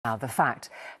Now, the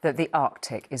fact that the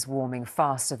Arctic is warming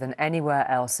faster than anywhere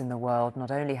else in the world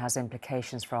not only has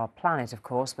implications for our planet, of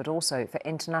course, but also for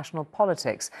international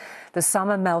politics. The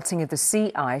summer melting of the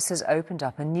sea ice has opened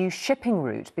up a new shipping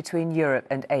route between Europe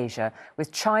and Asia,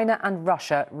 with China and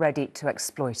Russia ready to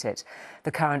exploit it. The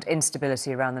current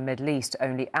instability around the Middle East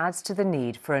only adds to the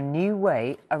need for a new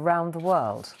way around the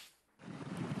world.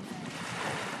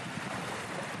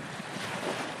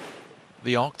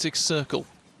 The Arctic Circle,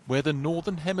 where the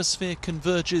Northern Hemisphere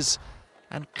converges,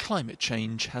 and climate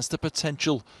change has the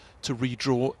potential to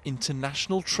redraw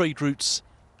international trade routes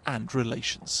and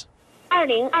relations. For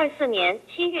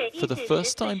the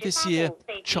first time this year,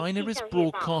 China is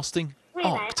broadcasting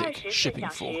Arctic shipping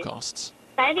forecasts,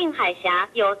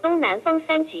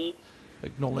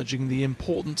 acknowledging the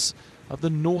importance of the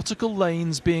nautical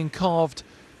lanes being carved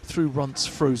through once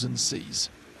frozen seas.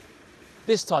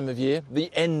 This time of year,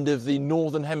 the end of the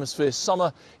Northern Hemisphere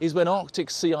summer, is when Arctic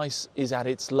sea ice is at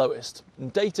its lowest.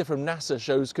 And data from NASA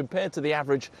shows, compared to the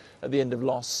average at the end of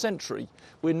last century,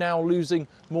 we're now losing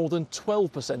more than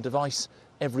 12% of ice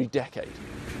every decade.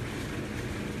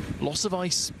 Loss of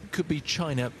ice could be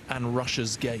China and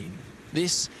Russia's gain.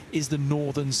 This is the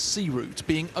northern searoute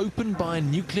being opened by a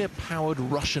nuclear-powered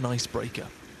Russian icebreaker.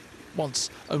 Once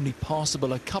only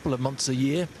passable a couple of months a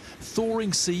year,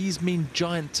 thawing seas mean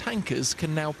giant tankers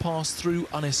can now pass through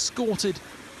unescorted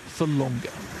for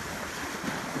longer.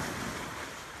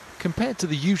 Compared to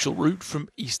the usual route from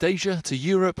East Asia to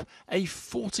Europe, a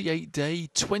 48-day,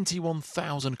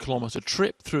 21,000-kilometre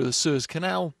trip through the Suez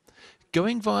Canal,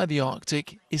 going via the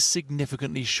Arctic is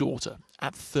significantly shorter,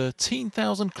 at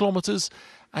 13,000 kilometres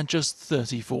and just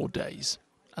 34 days.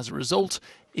 As a result,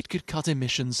 it could cut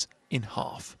emissions in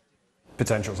half.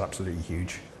 Potential is absolutely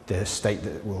huge. The state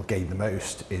that will gain the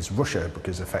most is Russia,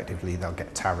 because effectively they'll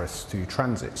get tariffs through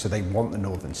transit. So they want the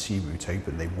Northern Sea Route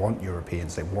open, they want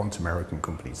Europeans, they want American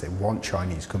companies, they want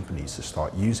Chinese companies to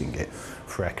start using it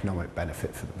for economic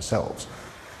benefit for themselves.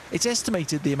 It's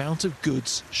estimated the amount of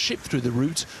goods shipped through the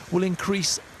route will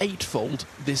increase eightfold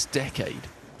this decade.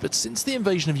 But since the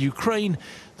invasion of Ukraine,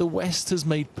 the West has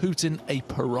made Putin a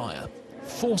pariah,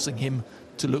 forcing him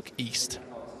to look east.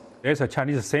 There's a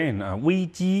Chinese saying, "危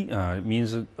机"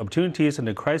 means opportunities and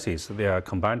the crisis, they are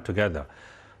combined together.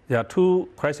 There are two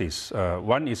crises.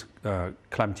 One is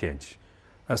climate change.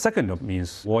 Second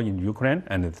means war in Ukraine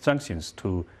and the sanctions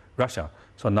to Russia.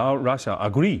 So now Russia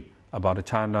agree about the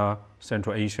China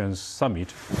Central Asian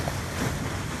Summit.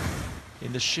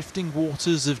 In the shifting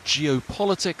waters of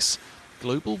geopolitics,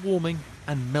 global warming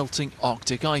and melting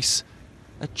Arctic ice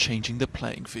are changing the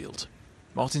playing field.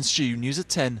 Martin Stew, News at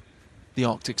 10, the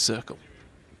Arctic Circle.